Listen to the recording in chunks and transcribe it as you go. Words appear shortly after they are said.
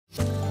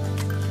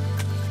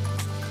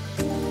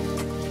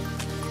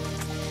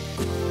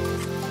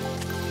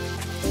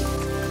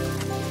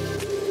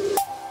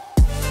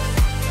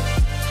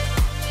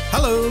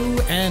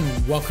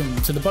and welcome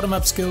to the Bottom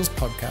Up Skills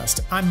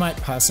Podcast. I'm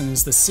Mike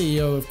Parsons, the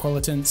CEO of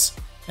Qualitance,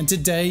 and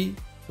today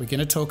we're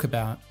going to talk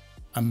about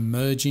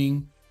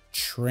emerging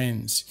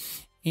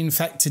trends. In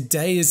fact,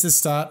 today is the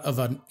start of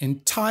an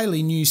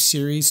entirely new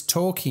series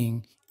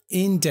talking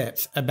in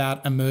depth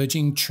about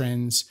emerging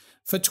trends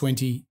for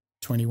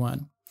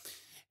 2021.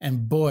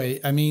 And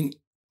boy, I mean,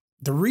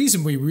 the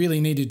reason we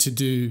really needed to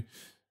do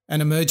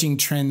an emerging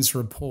trends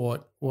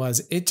report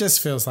was it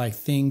just feels like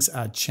things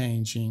are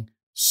changing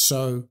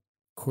so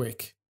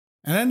quick.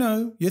 And I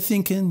know you're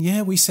thinking,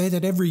 yeah, we say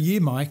that every year,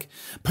 Mike,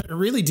 but it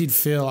really did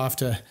feel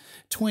after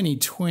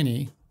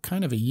 2020,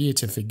 kind of a year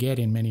to forget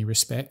in many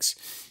respects,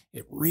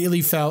 it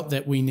really felt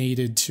that we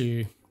needed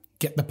to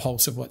get the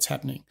pulse of what's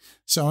happening.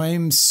 So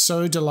I'm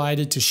so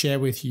delighted to share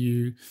with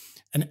you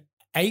an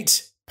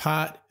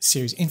 8-part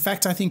series. In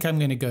fact, I think I'm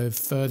going to go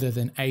further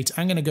than 8.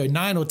 I'm going to go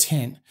 9 or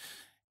 10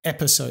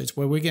 episodes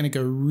where we're going to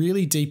go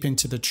really deep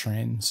into the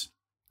trends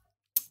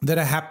that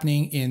are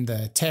happening in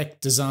the tech,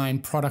 design,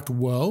 product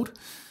world.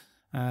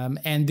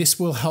 And this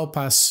will help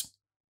us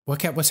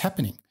work out what's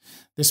happening.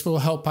 This will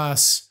help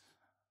us,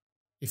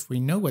 if we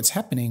know what's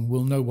happening,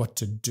 we'll know what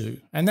to do.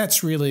 And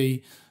that's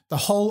really the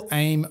whole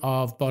aim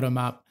of Bottom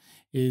Up,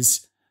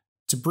 is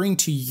to bring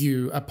to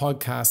you a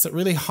podcast that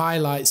really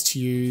highlights to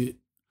you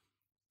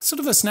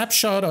sort of a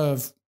snapshot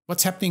of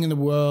what's happening in the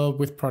world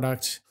with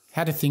product,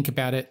 how to think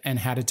about it, and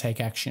how to take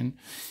action.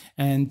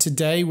 And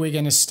today we're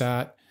going to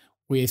start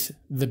with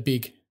the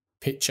big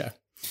picture.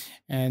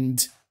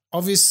 And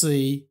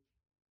obviously,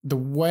 the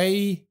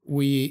way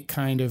we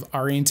kind of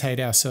orientate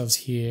ourselves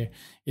here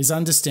is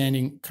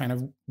understanding kind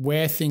of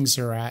where things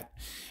are at.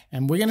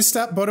 And we're going to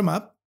start bottom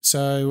up.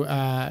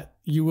 So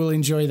you will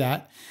enjoy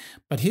that.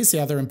 But here's the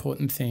other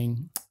important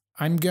thing.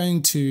 I'm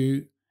going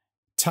to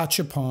touch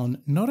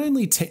upon not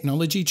only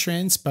technology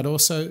trends, but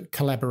also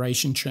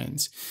collaboration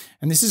trends.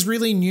 And this is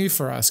really new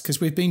for us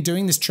because we've been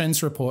doing this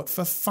trends report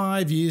for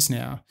 5 years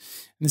now.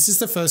 And this is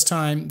the first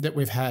time that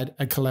we've had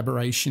a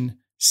collaboration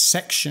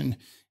section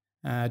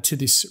to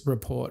this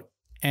report.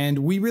 And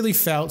we really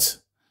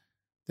felt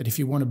that if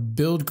you want to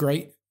build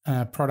great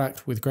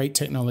product with great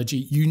technology,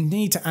 you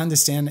need to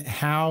understand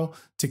how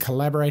to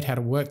collaborate, how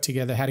to work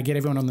together, how to get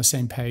everyone on the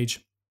same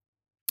page.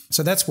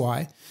 So that's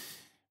why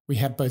we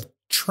have both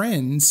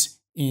trends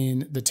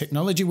in the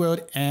technology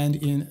world and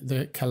in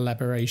the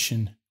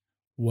collaboration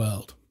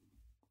world.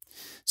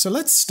 So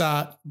let's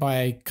start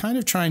by kind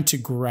of trying to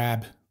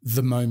grab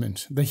the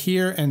moment, the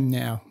here and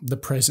now, the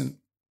present.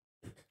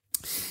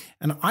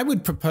 And I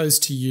would propose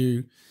to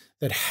you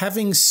that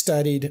having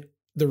studied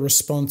the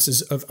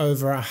responses of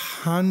over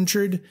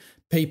 100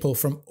 people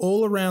from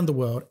all around the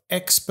world,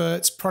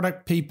 experts,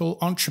 product people,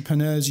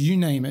 entrepreneurs, you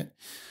name it,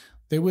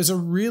 there was a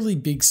really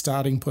big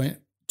starting point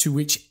to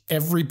which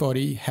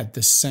everybody had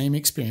the same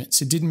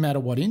experience. It didn't matter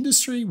what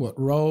industry, what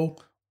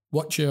role,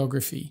 what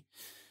geography.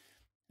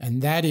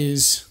 And that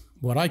is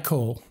what I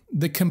call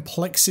the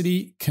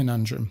complexity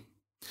conundrum.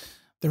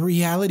 The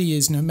reality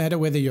is, no matter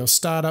whether you're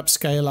startup,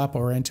 scale up,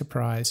 or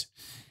enterprise,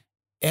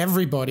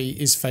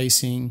 everybody is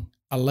facing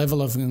a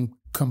level of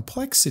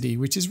complexity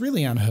which is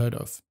really unheard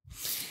of.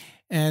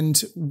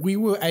 And we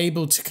were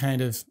able to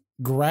kind of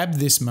grab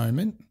this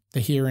moment,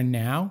 the here and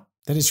now,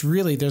 that is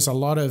really, there's a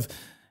lot of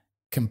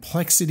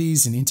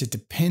complexities and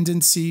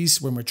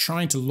interdependencies when we're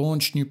trying to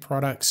launch new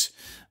products,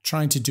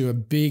 trying to do a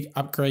big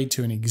upgrade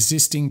to an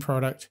existing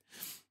product.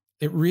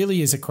 It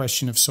really is a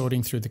question of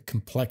sorting through the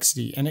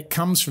complexity, and it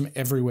comes from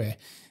everywhere.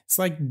 It's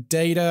like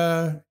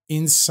data,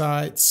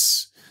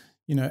 insights,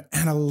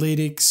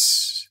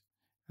 analytics,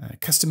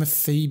 customer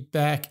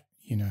feedback,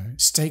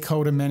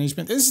 stakeholder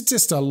management. There's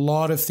just a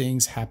lot of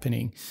things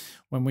happening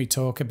when we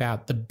talk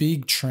about the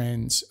big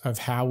trends of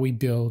how we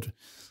build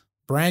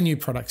brand new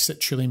products that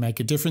truly make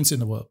a difference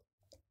in the world.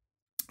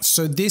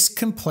 So this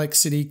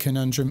complexity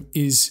conundrum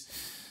is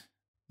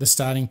the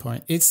starting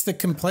point. It's the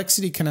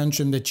complexity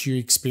conundrum that you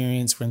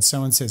experience when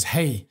someone says,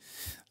 hey,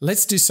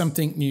 let's do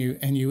something new.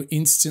 And you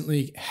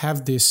instantly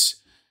have this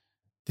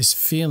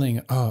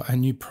feeling, a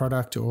new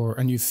product or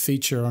a new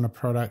feature on a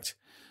product.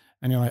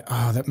 And you're like,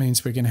 that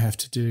means we're going to have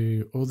to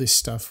do all this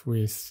stuff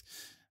with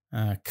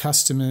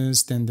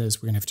customers. Then we're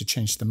going to have to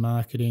change the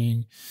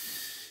marketing.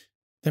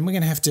 Then we're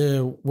going to have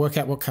to work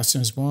out what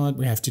customers want.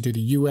 We have to do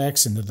the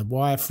UX and the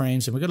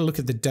wireframes, and we've got to look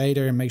at the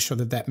data and make sure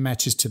that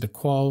matches to the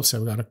qual. So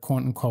we've got a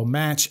quant and qual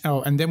match.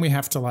 And then we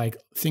have to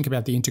think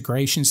about the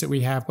integrations that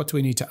we have. What do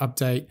we need to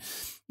update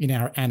in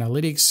our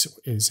analytics?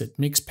 Is it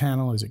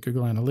Mixpanel? Is it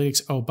Google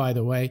Analytics? Oh, by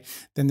the way,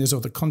 then there's all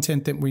the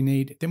content that we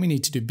need. Then we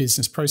need to do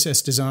business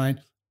process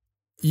design.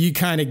 You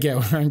kind of get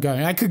where I'm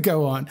going. I could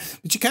go on,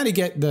 but you kind of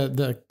get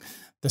the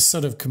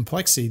sort of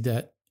complexity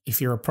that if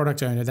you're a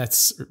product owner,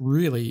 that's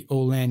really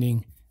all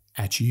landing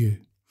at you.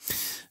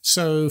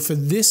 So for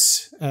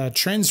this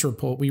trends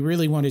report, we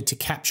really wanted to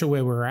capture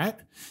where we're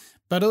at,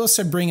 but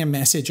also bring a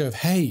message of,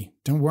 hey,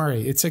 don't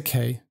worry, it's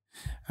okay.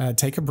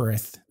 Take a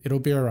breath. It'll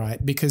be all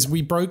right, because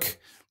we broke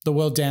the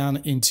world down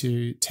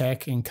into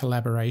tech and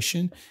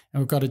collaboration,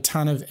 and we've got a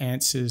ton of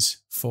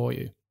answers for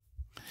you.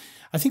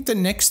 I think the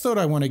next thought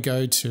I want to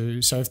go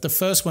to, so if the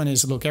first one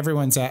is, look,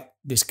 everyone's at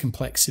this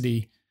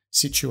complexity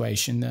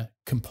situation, the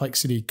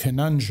complexity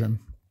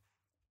conundrum,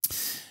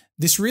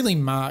 this really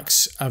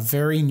marks a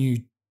very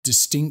new,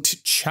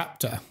 distinct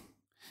chapter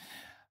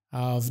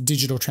of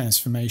digital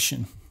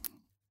transformation.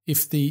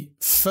 If the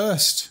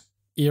first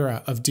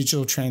era of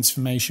digital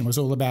transformation was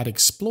all about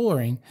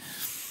exploring,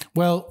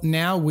 well,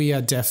 now we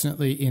are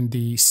definitely in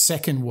the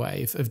second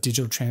wave of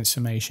digital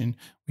transformation,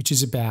 which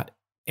is about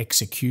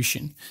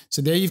execution.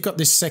 So there you've got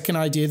this second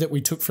idea that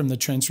we took from the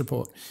Trends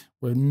Report.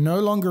 We're no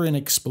longer in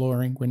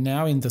exploring. We're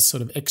now in the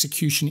sort of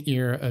execution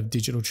era of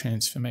digital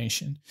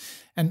transformation.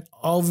 And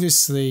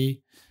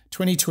obviously,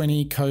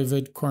 2020,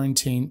 COVID,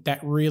 quarantine, that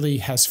really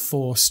has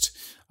forced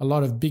a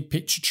lot of big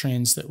picture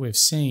trends that we've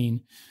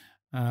seen.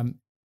 And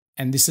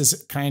this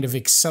has kind of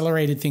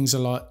accelerated things a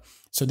lot.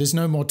 So there's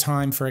no more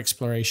time for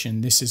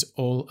exploration. This is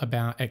all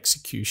about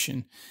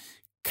execution.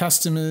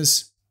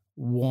 Customers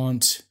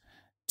want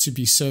to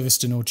be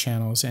serviced in all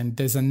channels. And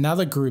there's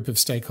another group of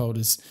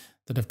stakeholders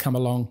that have come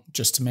along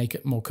just to make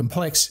it more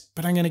complex,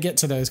 but I'm going to get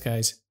to those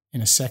guys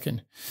in a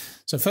second.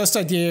 So first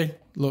idea,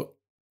 look,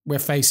 we're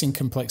facing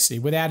complexity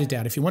without a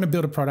doubt. If you want to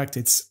build a product,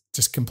 it's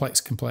just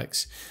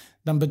complex.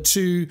 Number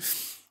two,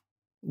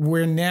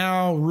 we're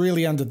now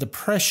really under the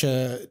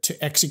pressure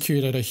to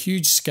execute at a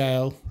huge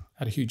scale,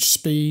 at a huge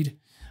speed,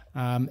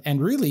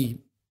 and really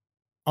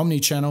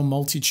omni-channel,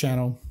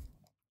 multi-channel,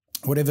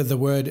 whatever the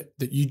word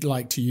that you'd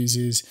like to use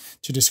is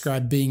to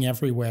describe being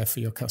everywhere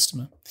for your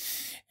customer.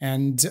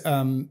 And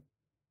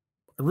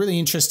a really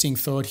interesting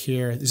thought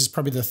here, this is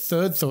probably the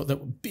third thought,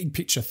 that big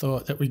picture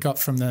thought that we got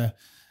from the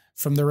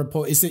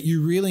report, is that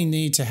you really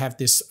need to have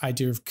this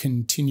idea of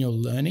continual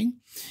learning.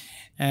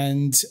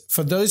 And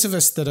for those of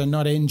us that are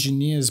not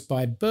engineers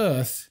by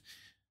birth,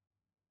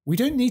 we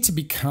don't need to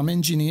become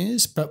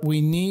engineers, but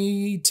we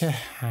need to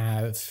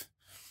have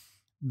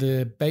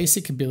the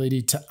basic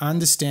ability to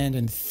understand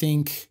and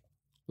think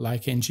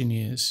like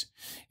engineers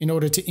in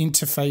order to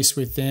interface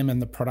with them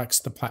and the products,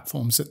 the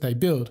platforms that they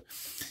build.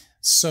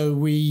 So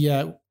we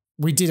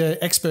did an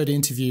expert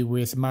interview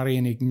with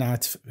Marian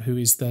Ignat, who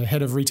is the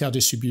head of retail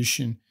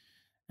distribution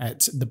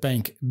at the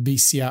bank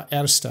BCA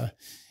Erste.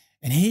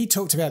 And he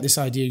talked about this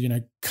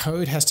idea,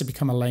 code has to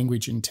become a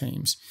language in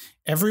teams.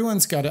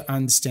 Everyone's got to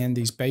understand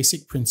these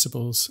basic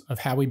principles of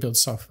how we build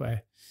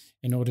software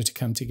in order to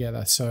come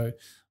together. So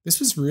this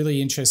was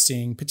really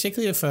interesting,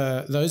 particularly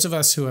for those of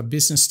us who are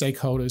business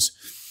stakeholders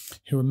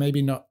who are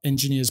maybe not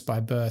engineers by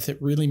birth. It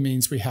really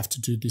means we have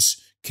to do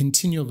this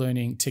continual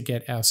learning to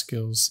get our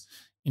skills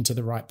into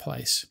the right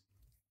place.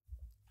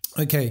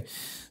 Okay,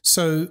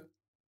 so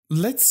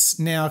let's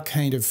now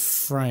kind of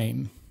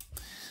frame,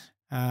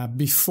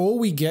 before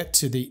we get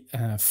to the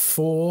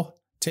 4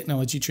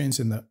 technology trends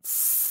and the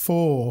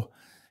 4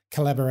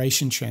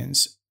 collaboration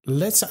trends,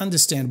 let's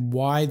understand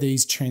why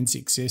these trends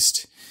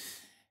exist.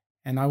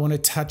 And I want to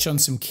touch on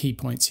some key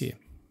points here.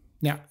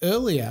 Now,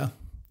 earlier,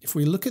 if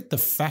we look at the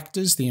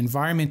factors, the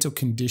environmental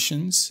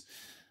conditions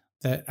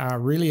that are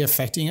really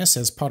affecting us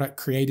as product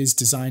creators,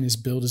 designers,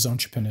 builders,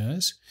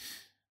 entrepreneurs,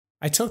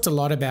 I talked a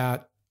lot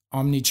about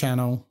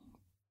omni-channel,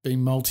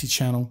 being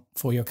multi-channel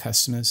for your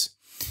customers.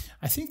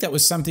 I think that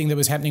was something that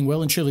was happening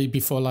well and truly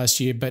before last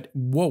year, but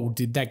whoa,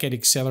 did that get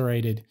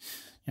accelerated?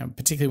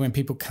 Particularly when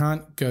people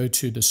can't go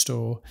to the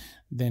store,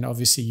 then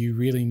obviously you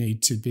really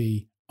need to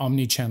be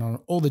omni-channel on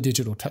all the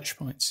digital touch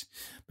points.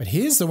 But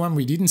here's the one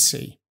we didn't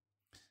see.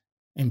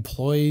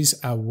 Employees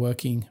are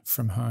working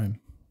from home.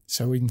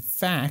 So in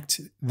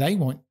fact, they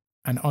want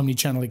an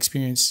omni-channel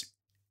experience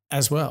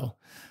as well.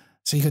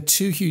 So you've got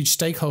 2 huge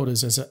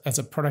stakeholders as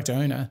a product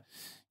owner.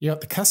 You've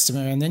got the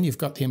customer and then you've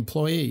got the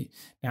employee.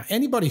 Now,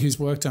 anybody who's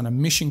worked on a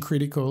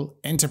mission-critical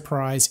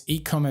enterprise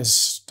e-commerce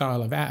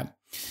style of app,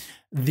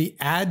 the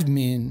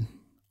admin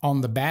on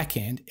the back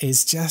end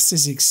is just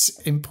as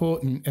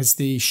important as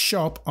the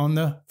shop on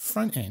the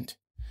front end.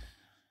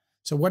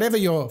 So whatever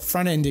your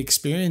front end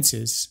experience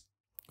is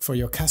for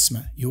your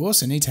customer, you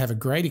also need to have a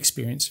great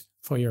experience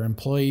for your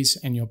employees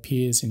and your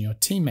peers and your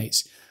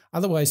teammates.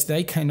 Otherwise,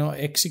 they cannot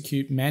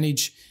execute,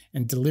 manage,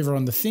 and deliver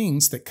on the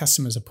things that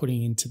customers are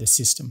putting into the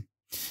system.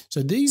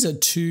 So these are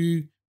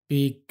 2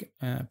 big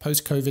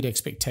post-COVID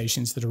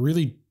expectations that are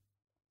really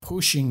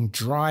pushing,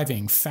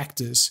 driving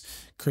factors,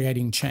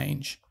 creating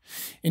change.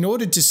 In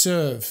order to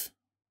serve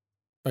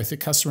both the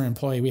customer and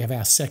employee, we have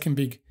our second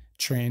big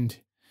trend,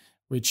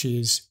 which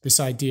is this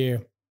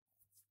idea,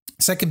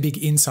 second big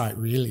insight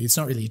really, it's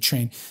not really a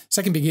trend.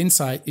 Second big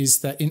insight is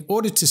that in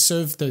order to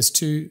serve those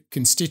 2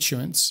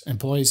 constituents,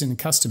 employees and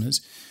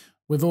customers,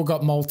 we've all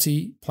got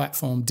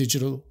multi-platform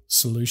digital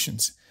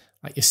solutions.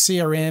 Like your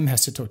CRM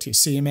has to talk to your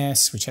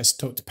CMS, which has to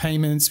talk to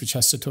payments, which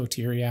has to talk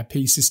to your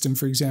ERP system,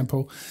 for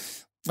example.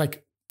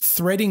 Like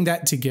threading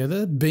that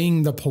together,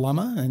 being the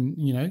plumber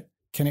and,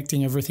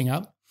 connecting everything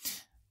up,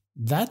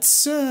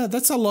 that's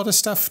a lot of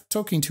stuff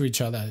talking to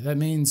each other. That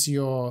means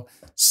your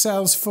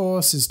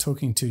Salesforce is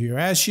talking to your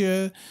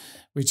Azure,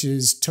 which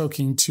is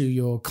talking to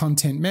your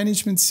content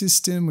management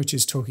system, which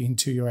is talking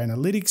to your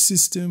analytics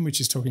system, which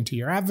is talking to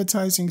your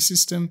advertising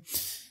system.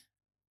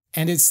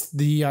 And it's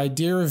the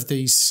idea of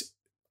these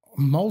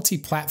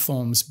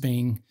multi-platforms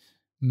being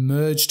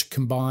merged,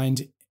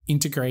 combined,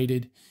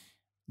 integrated.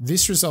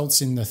 This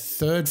results in the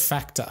third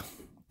factor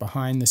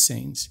behind the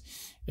scenes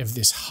of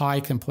this high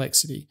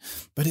complexity.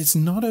 But it's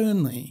not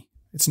only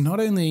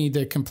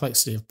the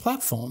complexity of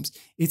platforms,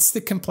 it's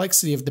the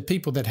complexity of the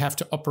people that have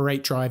to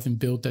operate, drive, and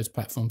build those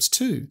platforms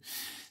too.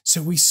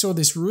 So we saw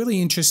this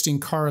really interesting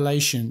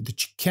correlation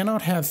that you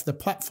cannot have the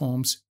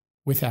platforms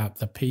without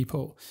the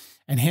people.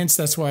 And hence,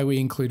 that's why we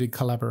included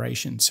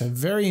collaboration. So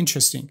very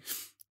interesting,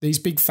 these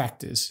big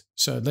factors.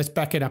 So let's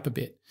back it up a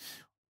bit.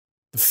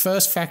 The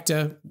first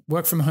factor,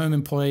 work from home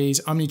employees,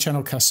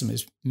 omnichannel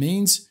customers,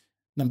 means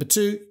number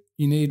two,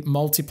 you need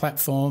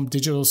multi-platform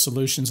digital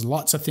solutions,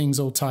 lots of things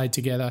all tied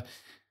together.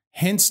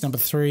 Hence, number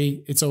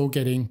three, it's all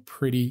getting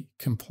pretty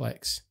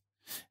complex.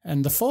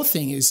 And the fourth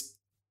thing is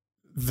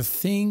the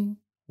thing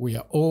we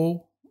are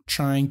all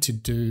trying to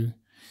do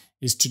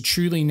is to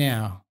truly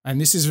now, and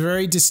this is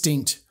very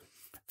distinct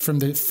from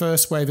the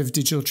first wave of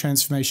digital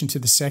transformation to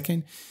the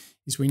second,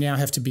 is we now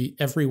have to be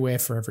everywhere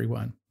for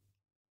everyone.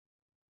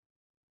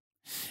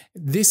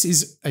 This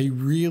is a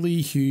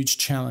really huge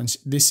challenge.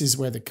 This is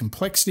where the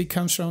complexity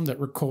comes from that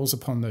recalls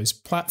upon those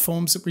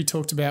platforms that we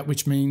talked about,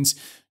 which means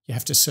you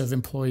have to serve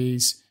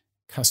employees,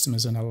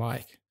 customers, and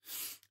alike.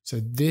 So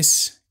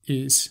this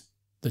is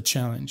the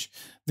challenge.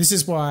 This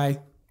is why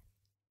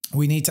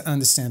we need to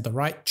understand the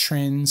right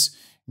trends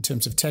in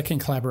terms of tech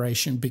and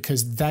collaboration,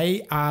 because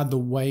they are the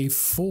way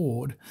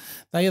forward.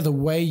 They are the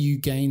way you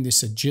gain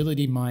this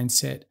agility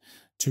mindset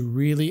to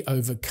really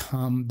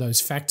overcome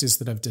those factors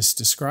that I've just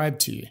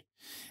described to you.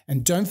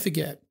 And don't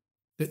forget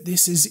that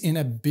this is in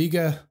a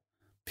bigger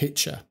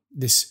picture,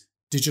 this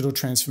digital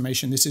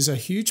transformation. This is a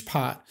huge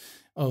part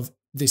of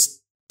this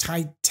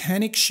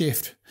titanic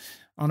shift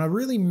on a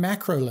really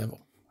macro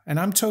level. And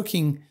I'm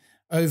talking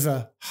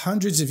over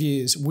hundreds of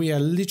years. We are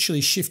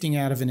literally shifting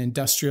out of an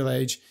industrial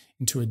age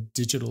into a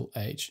digital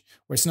age,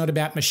 where it's not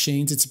about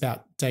machines, it's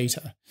about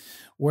data,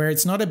 where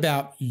it's not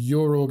about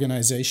your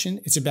organization,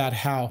 it's about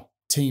how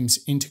teams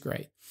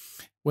integrate,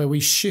 where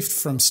we shift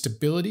from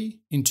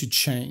stability into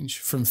change,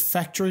 from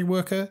factory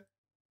worker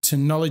to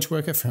knowledge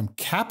worker, from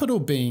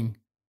capital being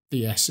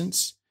the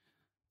essence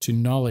to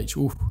knowledge.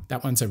 Ooh,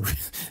 that one's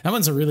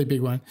a really big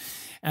one.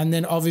 And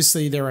then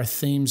obviously there are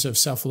themes of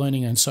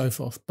self-learning and so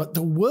forth. But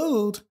the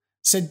world,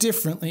 said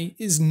differently,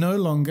 is no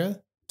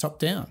longer top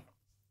down.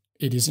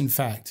 It is in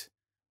fact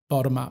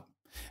bottom up.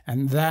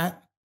 And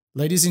that,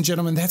 ladies and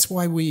gentlemen, that's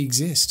why we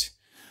exist.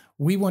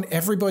 We want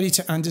everybody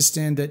to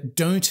understand that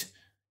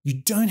you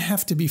don't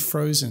have to be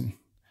frozen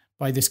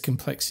by this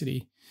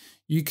complexity.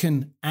 You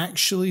can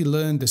actually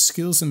learn the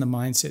skills and the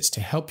mindsets to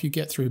help you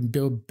get through and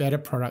build better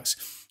products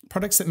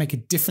that make a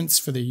difference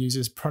for the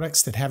users,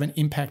 products that have an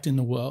impact in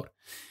the world.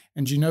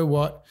 And you know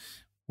what?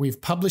 We've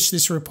published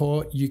this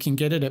report. You can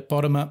get it at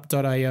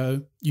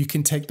bottomup.io. You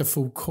can take the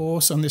full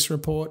course on this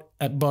report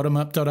at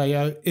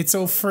bottomup.io. It's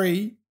all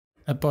free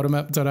at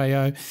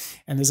bottomup.io.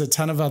 And there's a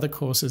ton of other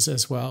courses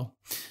as well.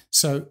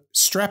 So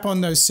strap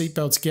on those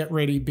seatbelts, get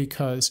ready,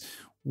 because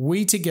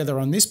we together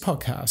on this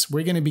podcast,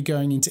 we're going to be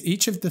going into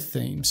each of the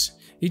themes,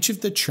 each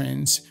of the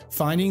trends,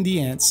 finding the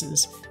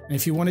answers. And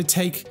if you want to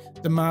take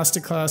the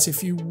masterclass,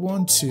 if you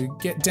want to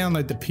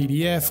download the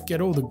PDF, get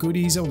all the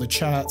goodies, all the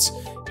charts,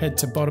 head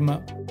to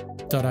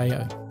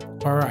bottomup.io.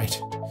 All right,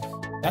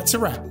 that's a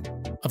wrap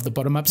of the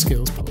Bottom Up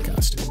Skills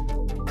podcast.